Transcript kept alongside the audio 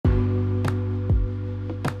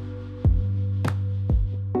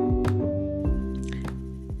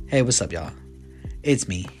Hey, what's up, y'all? It's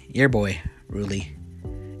me, your boy, Ruli,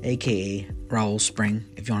 aka Raul Spring,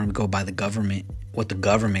 if you want to go by the government, what the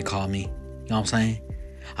government called me. You know what I'm saying?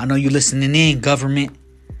 I know you listening in, government.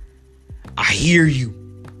 I hear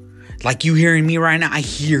you. Like you hearing me right now, I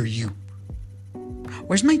hear you.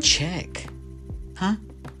 Where's my check? Huh?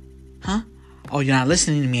 Oh, you're not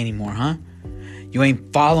listening to me anymore, huh? You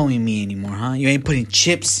ain't following me anymore, huh? You ain't putting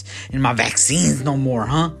chips in my vaccines no more,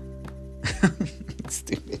 huh?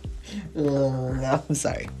 Stupid. I'm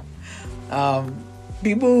sorry.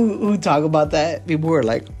 People who talk about that, people who are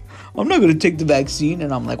like, I'm not gonna take the vaccine,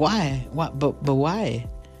 and I'm like, why? What? But why?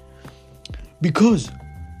 Because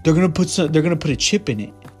they're gonna put a chip in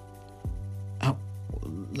it.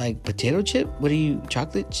 Like potato chip? What are you?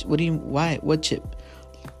 Chocolate? What do you? Why? What chip?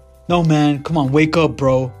 No, man, come on, wake up,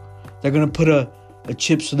 bro. They're gonna put a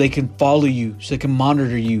chip so they can follow you, so they can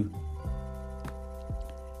monitor you.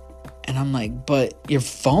 And I'm like, but your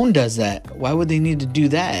phone does that. Why would they need to do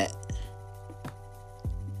that?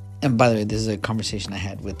 And by the way, this is a conversation I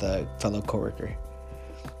had with a fellow coworker.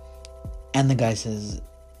 And the guy says,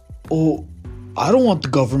 oh, I don't want the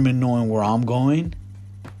government knowing where I'm going.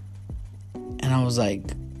 And I was like,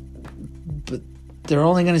 but they're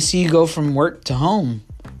only going to see you go from work to home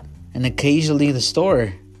and occasionally the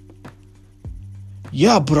store.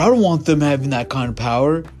 Yeah, but I don't want them having that kind of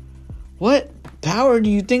power. What power do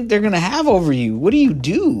you think they're going to have over you? What do you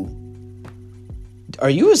do? Are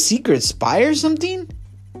you a secret spy or something?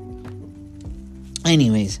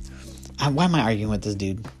 Anyways, why am I arguing with this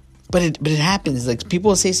dude? But it happens. Like,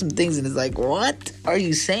 people say some things and it's like, what are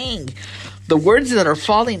you saying? The words that are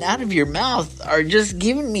falling out of your mouth are just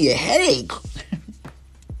giving me a headache.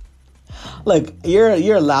 Like,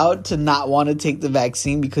 you're allowed to not want to take the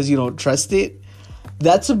vaccine because you don't trust it.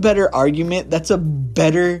 That's a better argument. That's a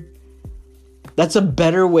better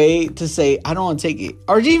way to say, I don't want to take it.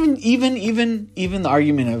 Or even the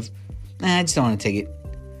argument of, I just don't want to take it.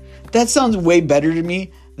 That sounds way better to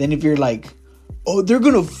me than if you're like, oh, they're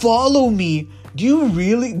going to follow me. Do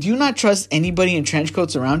you not trust anybody in trench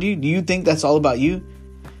coats around you? Do you think that's all about you?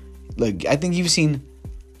 Like, I think you've seen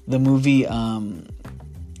the movie, with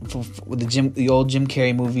the old Jim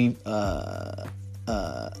Carrey movie,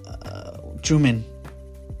 Truman.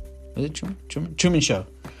 Was it Truman? Truman Show.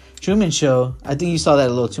 Truman Show. I think you saw that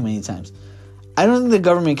a little too many times. I don't think the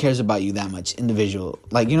government cares about you that much, individual.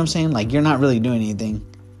 Like, you know what I'm saying? Like, you're not really doing anything.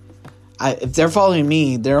 If they're following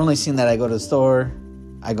me, they're only seeing that I go to the store,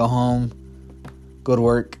 I go home, go to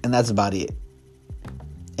work, and that's about it.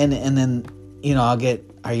 And then, you know, I'll get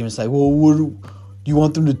arguments like, well, do you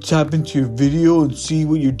want them to tap into your video and see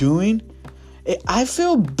what you're doing? I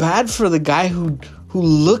feel bad for the guy who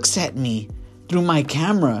looks at me through my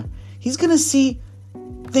camera. He's going to see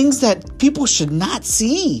things that people should not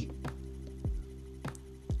see.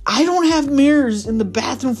 I don't have mirrors in the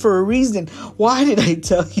bathroom for a reason. Why did I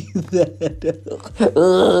tell you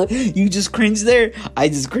that? You just cringed there? I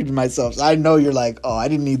just cringed myself. So I know you're like, oh, I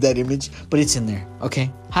didn't need that image, but it's in there.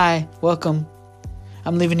 Okay. Hi, welcome.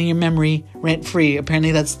 I'm living in your memory, rent free.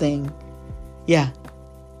 Apparently that's the thing. Yeah.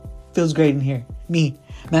 Feels great in here. Me,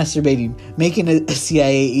 masturbating, making a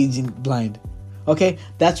CIA agent blind. Okay?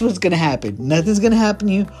 That's what's going to happen. Nothing's going to happen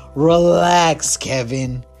to you. Relax,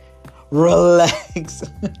 Kevin. Relax.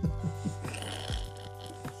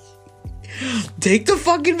 Take the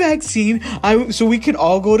fucking vaccine so we can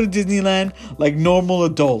all go to Disneyland like normal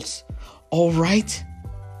adults. All right?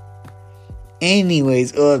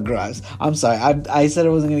 Anyways, gross. I'm sorry. I said I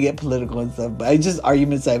wasn't going to get political and stuff, but I just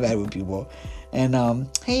arguments I've had with people. And,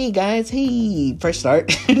 hey guys, hey, fresh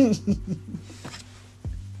start.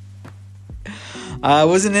 I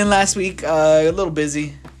wasn't in last week, a little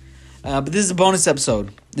busy. But this is a bonus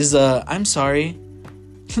episode. This is I'm sorry.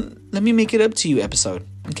 Let me make it up to you episode.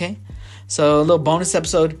 Okay? So, a little bonus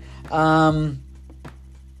episode.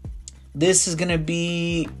 This is going to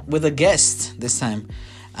be with a guest this time.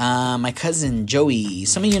 My cousin, Joey.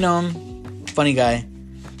 Some of you know him. Funny guy.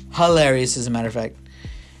 Hilarious, as a matter of fact.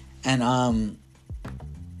 And,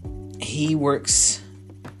 he works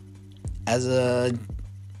as I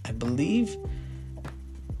believe,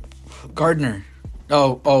 gardener.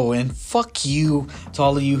 Oh, and fuck you to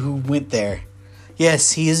all of you who went there.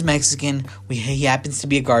 Yes, he is Mexican. He happens to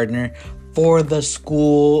be a gardener for the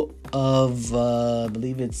school of, I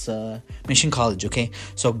believe it's Mission College, okay?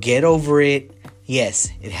 So get over it. Yes,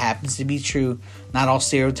 it happens to be true. Not all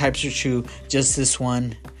stereotypes are true, just this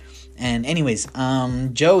one. And anyways,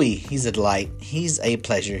 Joey, he's a delight. He's a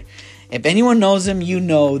pleasure. If anyone knows him, you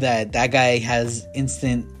know that guy has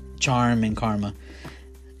instant charm and karma.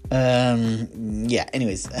 Yeah,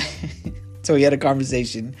 anyways. So we had a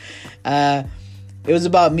conversation. It was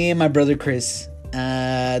about me and my brother Chris.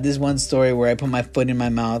 This one story where I put my foot in my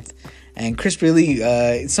mouth, and Chris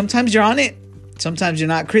really. Sometimes you're on it, sometimes you're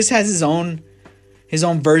not. Chris has his own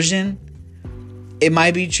version. It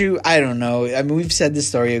might be true. I don't know. I mean, we've said this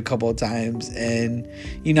story a couple of times, and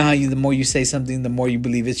you know how the more you say something, the more you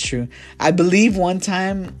believe it's true. I believe one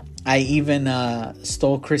time I even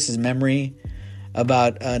stole Chris's memory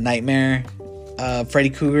about Nightmare.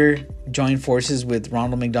 Freddy Krueger joined forces with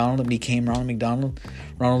Ronald McDonald and became Ronald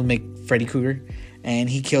Freddy Krueger, and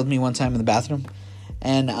he killed me one time in the bathroom.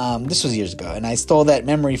 And this was years ago, and I stole that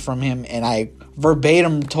memory from him, and I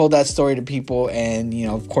verbatim told that story to people, and you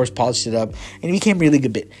know, of course, polished it up, and it became a really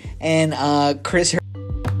good bit. And Chris heard.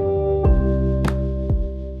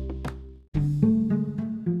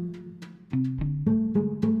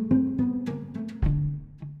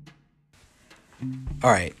 All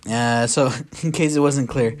right, so in case it wasn't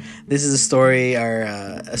clear, this is a story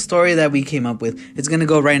that we came up with. It's gonna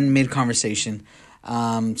go right in mid conversation.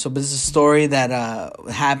 But this is a story that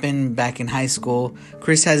happened back in high school.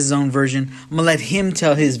 Chris has his own version. I'm gonna let him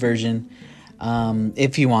tell his version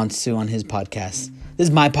if he wants to on his podcast. This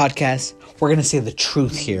is my podcast. We're gonna say the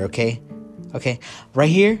truth here, okay? Right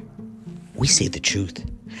here, we say the truth,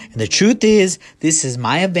 and the truth is, this is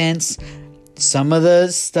my events. Some of the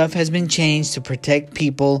stuff has been changed to protect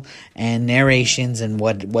people and narrations and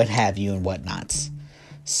what have you and whatnots.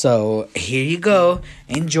 So here you go.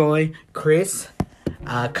 Enjoy, Chris.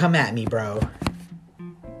 Come at me, bro.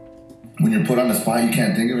 When you're put on the spot, you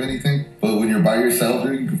can't think of anything. But when you're by yourself,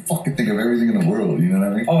 dude, you can fucking think of everything in the world. You know what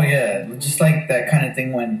I mean? Oh, yeah. Just like that kind of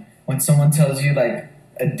thing when someone tells you, like,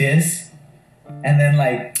 a diss, and then,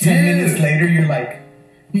 like, 10 minutes later, you're like,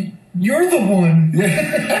 you're the one. Hey,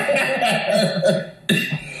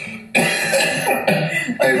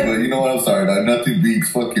 but you know what? I'm sorry, dog. Nothing beats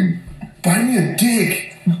fucking buy me a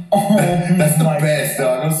dick. Oh, that's the best,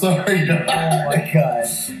 dog. I'm sorry, dog. Oh, my God.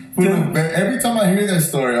 Every time I hear that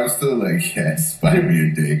story, I'm still like, yes, buy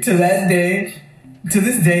me a dick. To this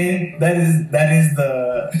day, that is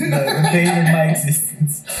the bane of my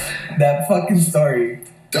existence. That fucking story.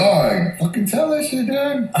 Dog, fucking tell that shit,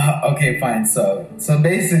 dude. Okay, fine. So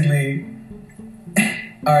basically,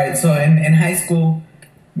 all right. So in high school,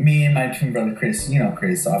 me and my twin brother Chris, you know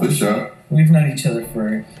Chris, obviously. For sure. We've known each other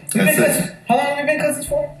for. How long have we been cousins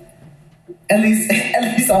for? At least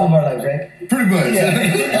all of our lives, right? Pretty much. Yeah.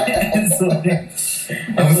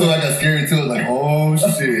 I was so like I got scared too. Like, oh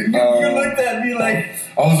shit. You looked at me like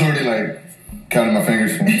I was already like counting my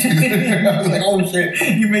fingers. I was like, oh shit.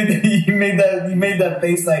 You made that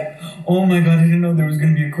face like, oh my God, I didn't know there was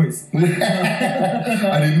gonna be a quiz. I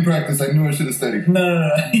didn't practice. I knew I should have studied. No.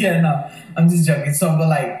 Yeah, no. I'm just joking. So, but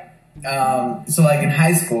like in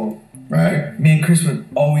high school, right? Me and Chris would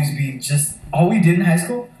always be just all we did in high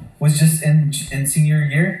school was just in senior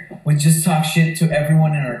year would just talk shit to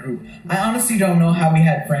everyone in our group. I honestly don't know how we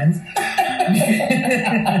had friends.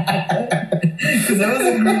 Because there was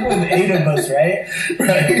a group of 8 of us, right?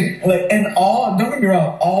 Right. Like, and all, don't get me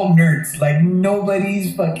wrong, all nerds. Like,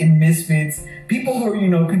 nobody's fucking misfits. People who are, you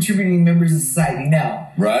know, contributing members of society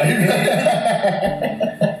now. Right.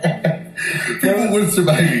 People were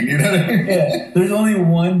surviving, you know what I mean? Yeah. There's only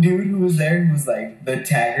one dude who was there who was like the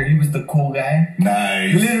tagger. He was the cool guy.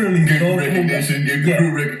 Nice. Literally. Give recognition. Give the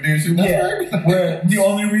crew recognition. That's right. Where the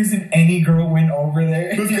only reason any girl went over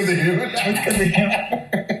there was because of him.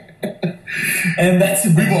 And that's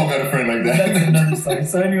we've all got a friend like that. That's another story.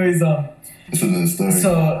 So anyways, that's another story.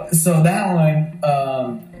 So that one,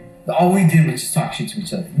 all we did was just talk shit to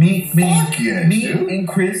each other. Me and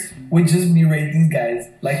Chris would just berate these guys,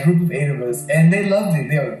 like group of 8 of us, and they loved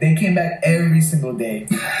it. They came back every single day.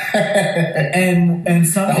 and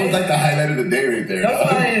some that days, was like the highlight of the day right there. That was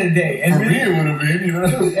the highlight of the day. And for me, it would have been, you know.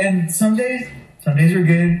 And some days were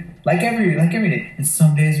good, like every day, and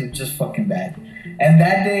some days were just fucking bad. And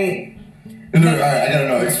that day. All right, I gotta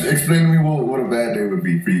know. Explain to me what a bad day would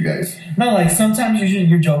be for you guys. No, like sometimes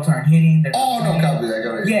your jokes aren't hitting. Oh no, copy that.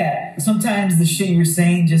 Got it. Yeah, sometimes the shit you're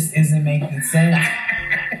saying just isn't making sense.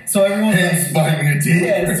 So everyone's like, buying a dick.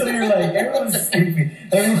 Yeah, so you're like, everyone's stupid.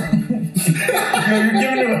 You're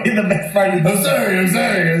giving away the best part of the I'm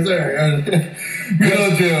sorry. Good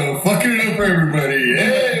old Joe, fucking it up for everybody.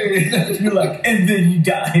 Hey! You're like, and then you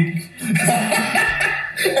died.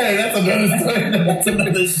 Hey, that's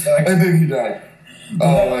another story. And then he died.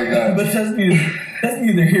 Oh my God. But that's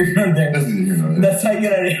neither here nor there. That's how you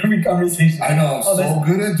get out of every conversation. I know, I'm so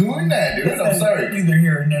good at doing that, dude. I'm sorry. Neither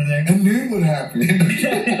here nor there. And then what happened?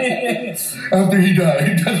 After he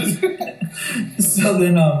died. So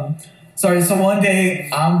then, so one day,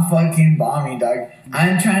 I'm fucking bombing, dog.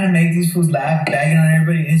 I'm trying to make these fools laugh, bagging on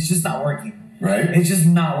everybody, and it's just not working. Right. It's just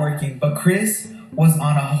not working. But Chris was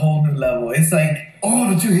on a whole new level. It's like, oh,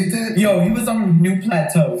 did you hate that? Yo, he was on a new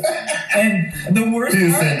plateau. And the worst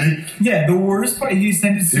part, the worst part, he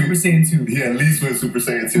ascended Super Saiyan 2. He at least went Super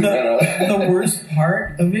Saiyan 2. The worst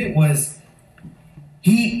part of it was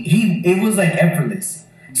it was like effortless.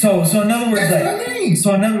 So in other words,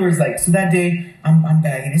 so that day I'm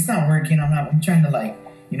bagging. It's not working. I'm trying to like,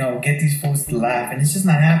 get these fools to laugh, and it's just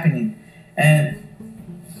not happening. And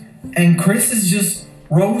Chris is just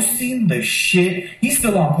roasting the shit. He's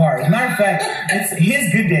still on par. As a matter of fact, it's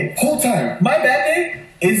his good day. Whole time. My bad day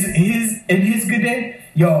is his good day.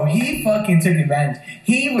 Yo, he fucking took advantage.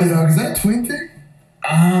 He was. Hey, dog, is that twin thing?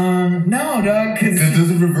 No, dog. Cause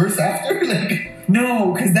does it reverse after?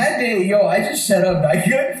 No, because that day, yo, I just shut up, dog.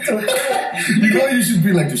 You should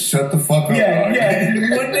be like, just shut the fuck up. Yeah.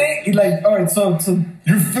 One day, like, all right, so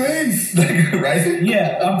your face, like, right?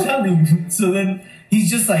 Yeah, I'm telling you. So then he's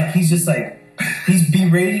just like, he's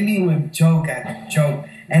berating me with joke after joke,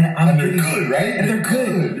 and they're good, right? And they're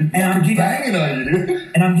good, and I'm getting banging on you,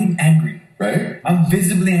 dude. And I'm getting angry, right? I'm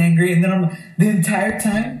visibly angry, and then the entire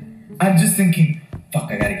time I'm just thinking, fuck,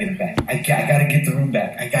 I gotta get him back. I gotta get the room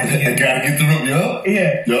back. I gotta get the room, yo.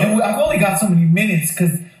 Yeah. Yo. And I've only got so many minutes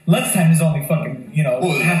because lunchtime is only fucking,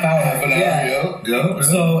 half hour. Half an hour, yo.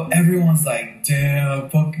 So everyone's like, damn,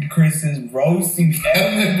 fucking Chris is roasting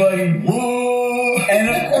everybody. Whoa. And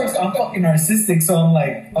of course, I'm fucking narcissistic, so I'm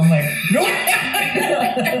like, no.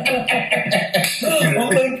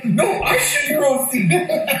 I'm like, no, I should be roasting.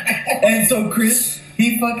 And so Chris,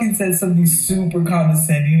 he fucking said something super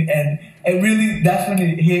condescending, and really, that's when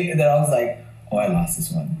it hit that I was like, oh, I lost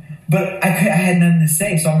this one. But I had nothing to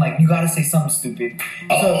say, so I'm like, you gotta say something stupid.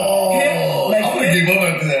 So, I'm gonna give up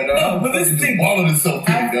after that, dog. No, but this thing,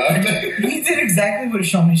 he did exactly what a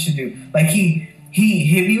showman should do. Like, he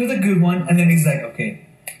hit me with a good one, and then he's like, okay,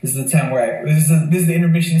 this is the time where this is the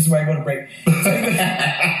intermission, this is where I go to break. So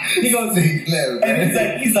he goes,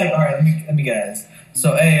 and he's like, all right, let me get at this.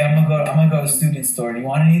 So, hey, I'm gonna go to the student store. Do you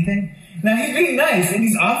want anything? Now he's being nice and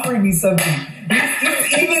he's offering me something.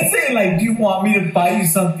 He's even saying like, "Do you want me to buy you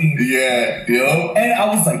something?" Yeah, yo. And I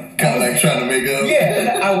was like, kind of like trying to make up. Yeah, and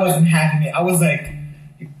I wasn't having it. I was like,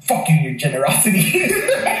 "Fuck you, your generosity."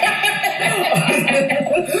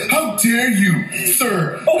 How dare you,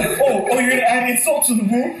 sir? Oh, you're gonna add insult to the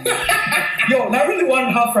wound? Yo, I really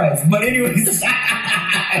wanted hot fries, but anyways.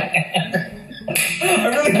 I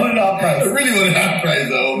really wanted hot fries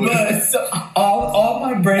though. But so, all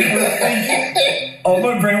my brain was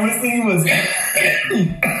thinking was, you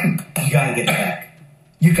gotta get him back.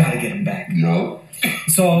 You gotta get him back. Yo.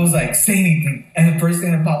 So I was like, say anything, and the first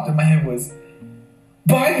thing that popped in my head was,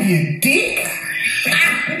 buy me a dick.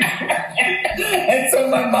 And so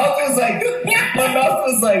my mouth was like,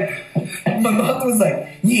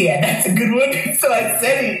 yeah, that's a good one. So I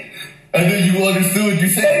said it. And then you understood what you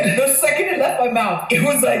said. The second it left my mouth, it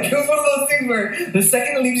was one of those things where the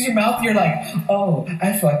second it leaves your mouth, you're like, oh,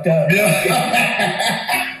 I fucked up.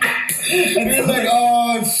 Yeah. And you're like,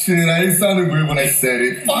 oh shit, it sounded weird when I said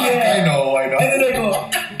it. Fuck, yeah. I know. And then I go,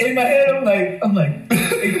 in my head, I'm like,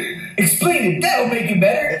 explain it, that'll make it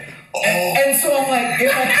better. Oh. And so I'm like, in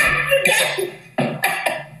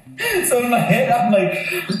my head, I'm like,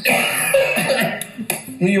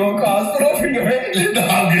 you want to call hospital for your head? No,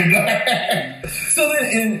 I'm good. So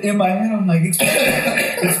then in my head, I'm like,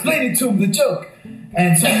 explain it to him, the joke.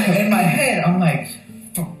 And so in my head, I'm like,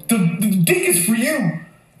 the dick is for you.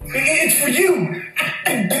 It's for you.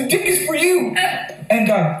 The dick is for you. And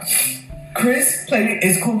Chris played it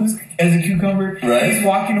as cool as a cucumber. Right. He's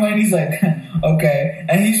walking away and he's like, okay.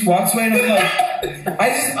 And he just walks away and I'm like,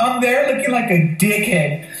 I'm there looking like a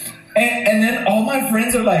dickhead. And then all my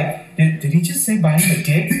friends are like, did he just say buy him a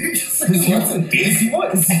dick? Does he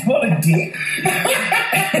want a dick?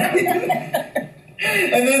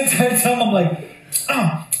 And then third time I'm like,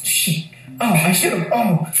 oh, shit. Oh, I should have.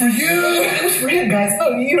 Oh, for you. It was for you guys. No,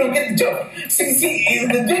 you don't get the joke. See,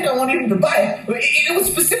 the dick I wanted him to buy, it was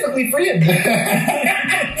specifically for you.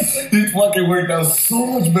 It fucking worked out so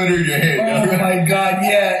much better in your head. Oh my god,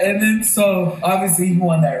 yeah. And then so obviously he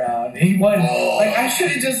won that round. He won. Like I should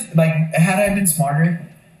have just had I been smarter,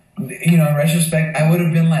 in retrospect, I would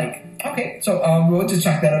have been like, okay, so we'll just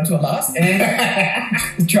chalk that up to a loss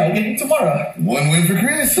and try again tomorrow. One win for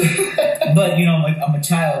Chris. But I'm a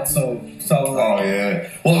child, so. Oh yeah.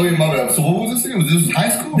 Well, wait, my bad. So what was this thing? Was this high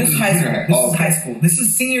school? This is high school. This is high school. This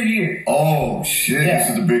is senior year. Oh shit! Yeah.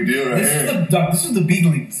 This is the big deal right here. This was the big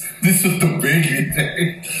leagues. This was the big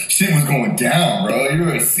league. Shit was going down, bro. You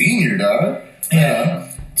were a senior, dog. Yeah.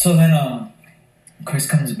 So then, Chris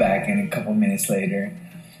comes back, and a couple minutes later,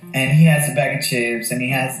 and he has a bag of chips, and he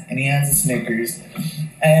has a Snickers,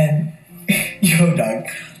 and yo, dog,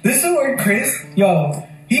 this is where Chris, yo,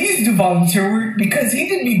 he needs to do volunteer work because he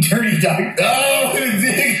did me dirty, dog. Oh,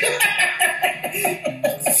 dick.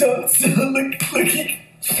 So look,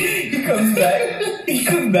 he comes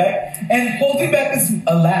back, and holding back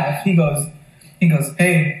a laugh, he goes,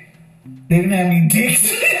 hey, they didn't have any dicks.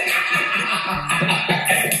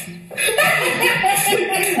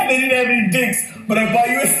 They didn't have any dicks, but I bought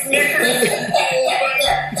you a Snickers.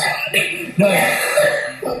 No.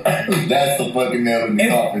 That's the fucking nail in the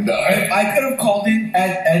coffin, dog. If I could have called in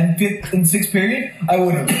at 5th and 6th period, I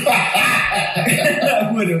would have.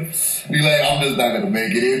 I would have. Be like, I'm just not gonna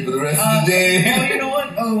make it in for the rest of the day. Oh, you know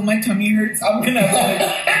what? Oh, my tummy hurts. I'm gonna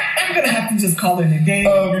have to just call it a day.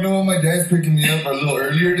 Oh, you know what? My dad's picking me up a little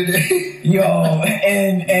earlier today. Yo,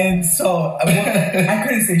 and so I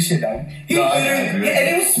couldn't say shit, dog. And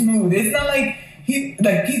it was smooth. It's not like he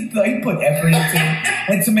put effort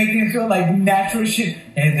into making it feel like natural shit.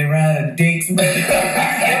 And they ran out of dicks, but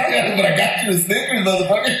I got you a Snickers,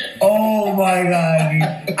 motherfucker. Oh my god,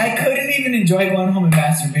 dude. I couldn't even enjoy going home and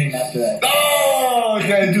masturbating after that. Oh,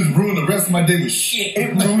 that just ruined the rest of my day with shit.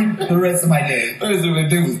 It ruined the rest of my day. The rest of my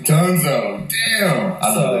day was Dunzo. Damn,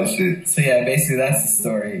 I love that shit. So yeah, basically that's the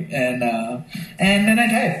story, and then I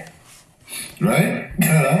died. Right?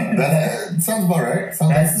 That sounds about right.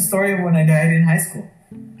 That's the story of when I died in high school.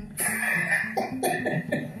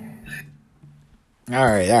 All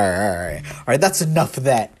right. That's enough of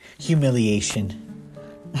that humiliation.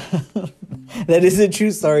 That is a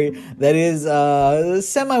true story. That is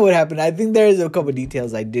semi what happened. I think there is a couple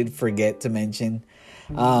details I did forget to mention.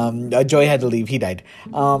 Joy had to leave. He died.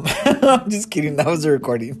 I'm just kidding. That was a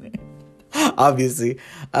recording. Obviously.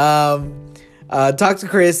 Talk to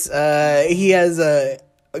Chris. He has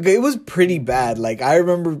it was pretty bad. Like, I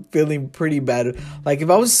remember feeling pretty bad. Like, if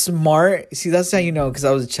I was smart, see, that's how you know, because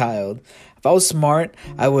I was a child. If I was smart,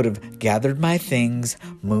 I would have gathered my things,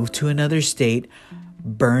 moved to another state,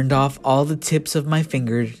 burned off all the tips of my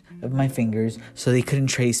fingers, so they couldn't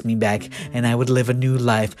trace me back, and I would live a new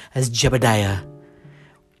life as Jebediah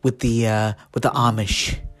with the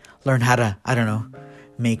Amish. Learn how to, I don't know,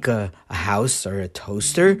 make a house or a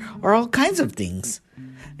toaster or all kinds of things.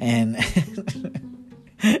 And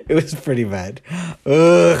it was pretty bad.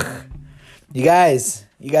 Ugh. You guys,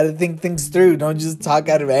 you got to think things through. Don't just talk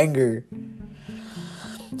out of anger.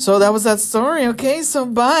 So that was that story. Okay, so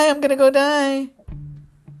bye. I'm gonna go die.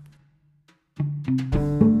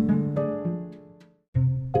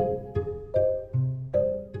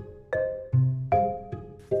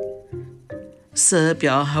 What's up,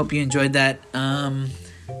 y'all? Hope you enjoyed that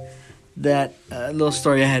little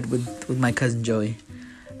story I had with my cousin Joey.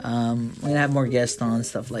 I'm gonna have more guests on,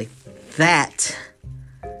 stuff like that.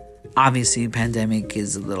 Obviously, pandemic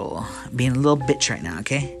is being a little bitch right now.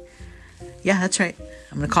 Okay, yeah, that's right.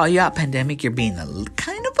 I'm gonna call you out, pandemic. You're being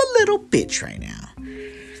kind of a little bitch right now.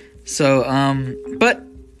 So, but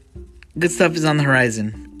good stuff is on the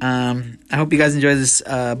horizon. I hope you guys enjoy this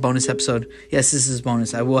bonus episode. Yes, this is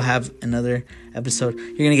bonus. I will have another episode.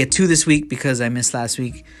 You're going to get 2 this week because I missed last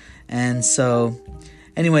week. And so,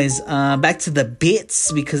 anyways, back to the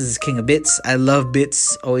bits, because it's king of bits. I love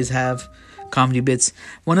bits, always have comedy bits.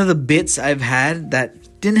 One of the bits I've had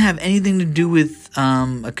that didn't have anything to do with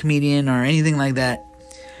a comedian or anything like that.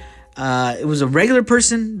 It was a regular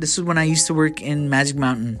person. This was when I used to work in Magic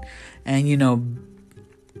Mountain. And, you know,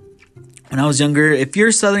 when I was younger, if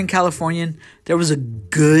you're Southern Californian, there was a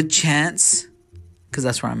good chance, because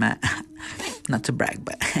that's where I'm at. Not to brag,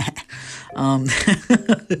 but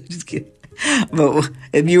just kidding. But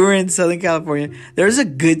if you were in Southern California, there's a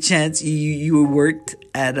good chance you worked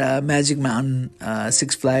at Magic Mountain,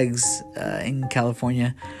 Six Flags in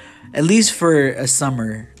California, at least for a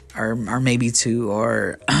summer or maybe 2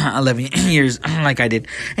 or 11 years, like I did.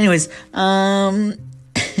 Anyways,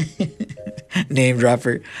 name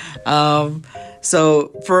dropper.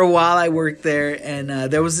 So for a while I worked there,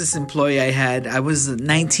 and there was this employee I had. I was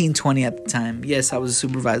 19, 20 at the time. Yes, I was a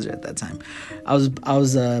supervisor at that time. I was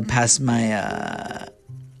past my I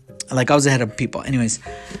was ahead of people. Anyways,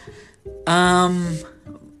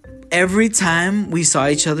 every time we saw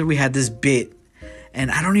each other, we had this bit, and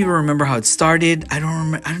I don't even remember how it started. I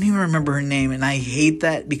don't even remember her name, and I hate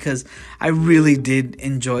that because I really did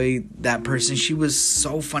enjoy that person. She was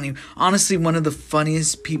so funny. Honestly, one of the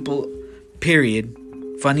funniest people, period.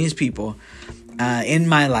 Funniest people in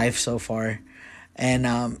my life so far.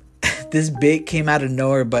 And this bit came out of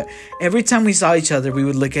nowhere, but every time we saw each other, we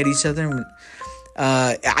would look at each other, and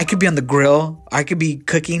I could be on the grill, I could be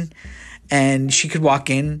cooking, and she could walk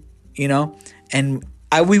in, you know, and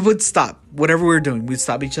we would stop whatever we were doing. We'd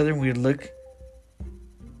stop each other and we would look.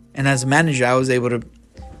 And as a manager, I was able to,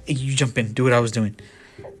 hey, you jump in, do what I was doing.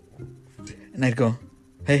 And I'd go,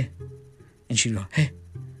 hey. And she'd go, hey.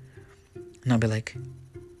 And I'd be like,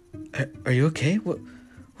 are you okay?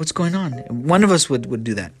 What's going on? And one of us would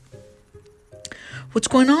do that. What's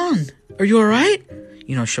going on? Are you all right?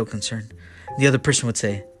 You know, show concern. The other person would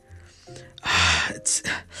say,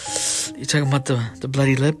 you're talking about the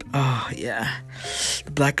bloody lip? Oh, yeah.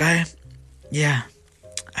 The black guy? Yeah.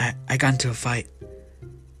 I got into a fight.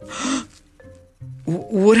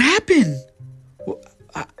 What happened?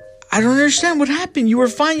 I don't understand what happened. You were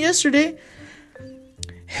fine yesterday.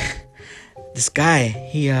 This guy,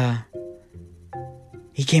 he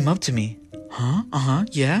came up to me. Huh? Uh-huh.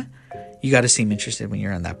 Yeah. You got to seem interested when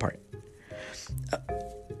you're on that part.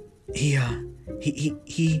 He,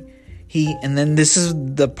 and then this is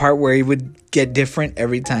the part where he would get different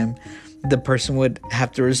every time. The person would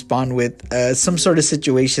have to respond with some sort of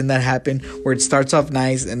situation that happened where it starts off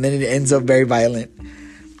nice and then it ends up very violent.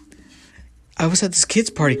 I was at this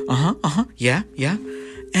kid's party. Yeah.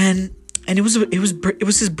 And it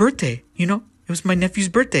was his birthday, you know? It was my nephew's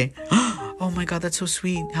birthday. Oh my God, that's so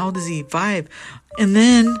sweet. How old is he? 5. And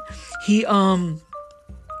then he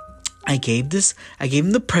I gave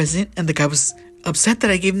him the present, and the guy was upset that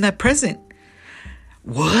I gave him that present.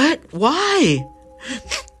 What? Why?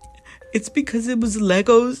 It's because it was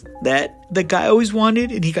Legos that the guy always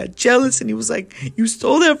wanted, and he got jealous, and he was like, you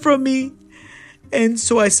stole that from me. And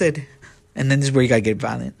so I said, and then this is where you gotta get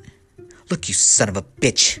violent. Look, you son of a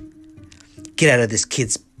bitch. Get out of this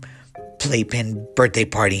kid's playpen birthday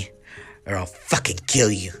party, or I'll fucking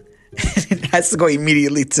kill you. It has to go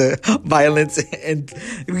immediately to violence, and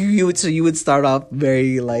you would start off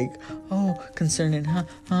very like, oh, concerning, huh,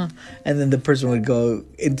 and then the person would go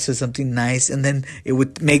into something nice, and then it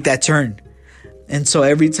would make that turn, and so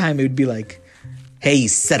every time it would be like, hey, you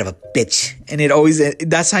son of a bitch, and it always,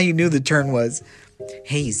 that's how you knew the turn was,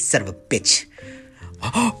 hey, you son of a bitch,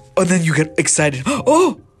 and then you get excited,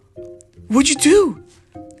 oh, what'd you do?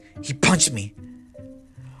 He punched me.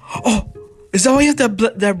 Oh, is that why you have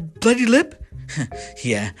that bloody lip?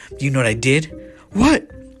 Yeah. Do you know what I did?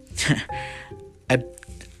 What?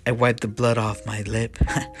 I wiped the blood off my lip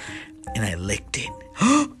and I licked it.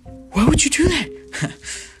 Why would you do that?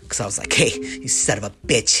 Because I was like, hey, you son of a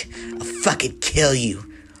bitch, I'll fucking kill you.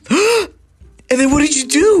 And then what did you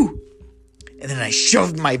do? And then I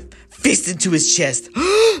shoved my fist into his chest.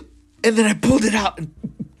 And then I pulled it out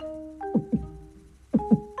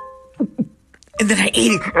and then I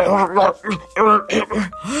ate it.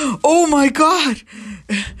 Oh my God.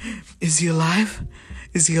 Is he alive?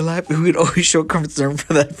 Is he alive? We would always show concern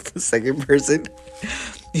for that second person.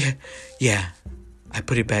 Yeah. I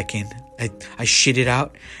put it back in. I shit it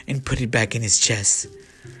out and put it back in his chest.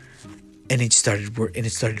 And it started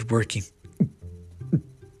working.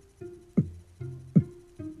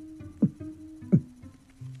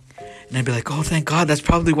 And I'd be like, oh, thank God. That's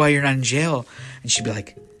probably why you're not in jail. And she'd be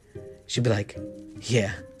like,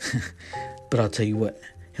 yeah, but I'll tell you what,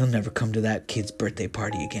 he'll never come to that kid's birthday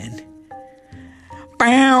party again.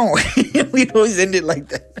 Bow! We'd always end it like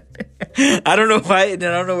that. I don't know why, and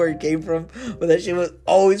I don't know where it came from, but that shit was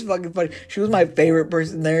always fucking funny. She was my favorite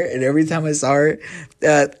person there, and every time I saw her,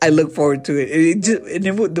 I look forward to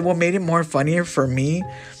it. What made it more funnier for me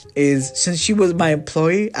is since she was my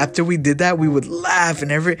employee, after we did that, we would laugh,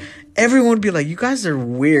 and everyone would be like, you guys are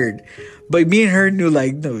weird. But me and her knew,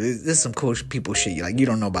 like, no, this is some cool people shit. Like, you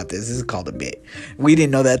don't know about this. This is called a bit. We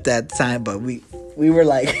didn't know that at that time, but we were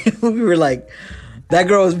like, that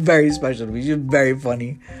girl was very special to me. She was very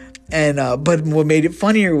funny. And, but what made it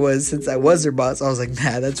funnier was, since I was her boss, I was like,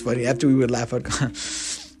 nah, that's funny. After we would laugh, I'd go,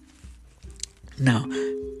 no,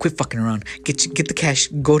 quit fucking around. Get the cash.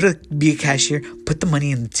 Go to be a cashier. Put the money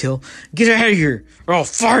in the till. Get out of here, or I'll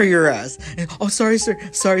fire your ass. And, oh, sorry, sir.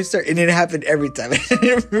 And it happened every time.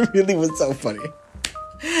 It really was so funny.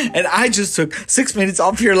 And I just took 6 minutes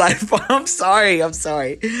off your life. I'm sorry.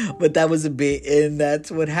 But that was a bit, and that's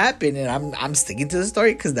what happened. And I'm sticking to the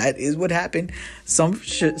story because that is what happened. Some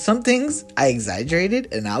things I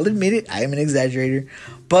exaggerated, and I'll admit it. I am an exaggerator.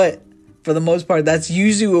 But for the most part, that's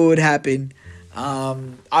usually what would happen.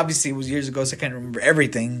 Obviously it was years ago, so I can't remember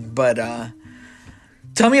everything, but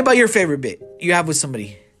tell me about your favorite bit you have with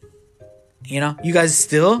somebody. You know, you guys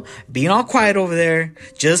still being all quiet over there,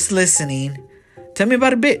 just listening. Tell me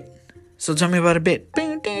about a bit. So tell me about a bit.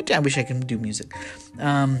 I wish I could do music.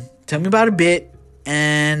 Tell me about a bit,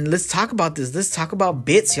 and let's talk about this. Let's talk about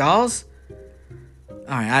bits, y'alls.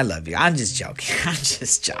 Alright, I love you. I'm just joking. I'm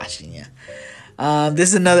just joshing you. This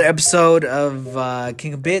is another episode of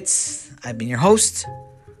King of Bits. I've been your host,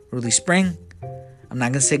 Rudy Spring. I'm not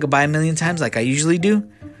going to say goodbye a million times like I usually do.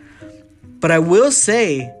 But I will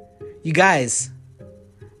say, you guys,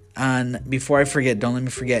 before I forget, don't let me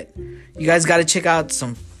forget. You guys got to check out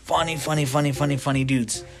some funny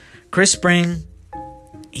dudes. Chris Spring,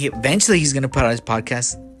 eventually he's going to put out his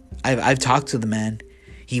podcast. I've talked to the man.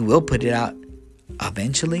 He will put it out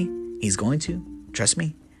eventually. He's going to. Trust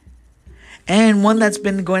me. And one that's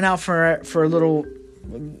been going out for a little,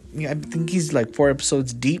 I think he's like 4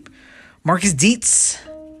 episodes deep. Marcus Dietz.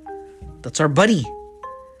 That's our buddy.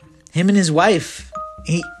 Him and his wife,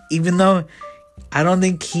 even though I don't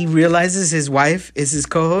think he realizes his wife is his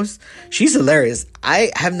co-host, she's hilarious.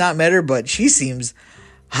 I have not met her, but she seems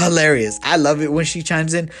hilarious. I love it when she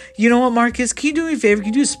chimes in. You know what, Marcus? Can you do me a favor?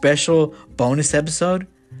 Can you do a special bonus episode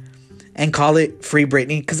and call it Free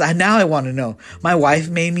Britney? Because now I want to know. My wife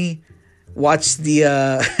made me watch the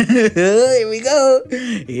here we go.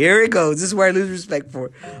 Here it goes. This is where I lose respect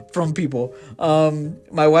from people.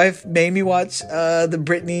 My wife made me watch the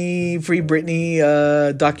Free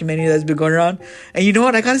Britney documentary that's been going around. And you know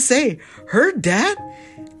what? I gotta say, her dad,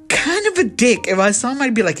 kind of a dick. If I saw him,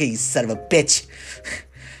 I'd be like, hey, you son of a bitch.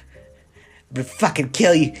 But fucking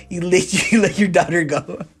kill you. You let your daughter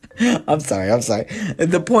go. I'm sorry.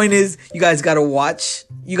 The point is, you guys gotta watch.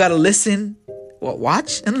 You gotta listen. Well,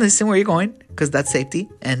 watch and listen where you're going, because that's safety.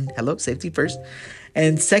 And hello, safety first.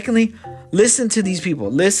 And secondly, listen to these people.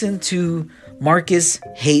 Listen to Marcus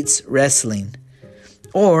Hates Wrestling,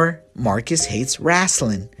 or Marcus Hates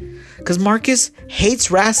Wrestling, because Marcus hates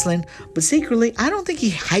wrestling, but secretly, I don't think he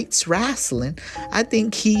hates wrestling. I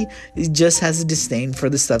think he just has a disdain for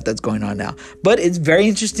the stuff that's going on now. But it's very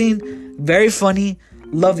interesting, very funny.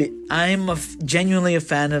 Love it. I'm genuinely a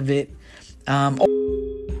fan of it.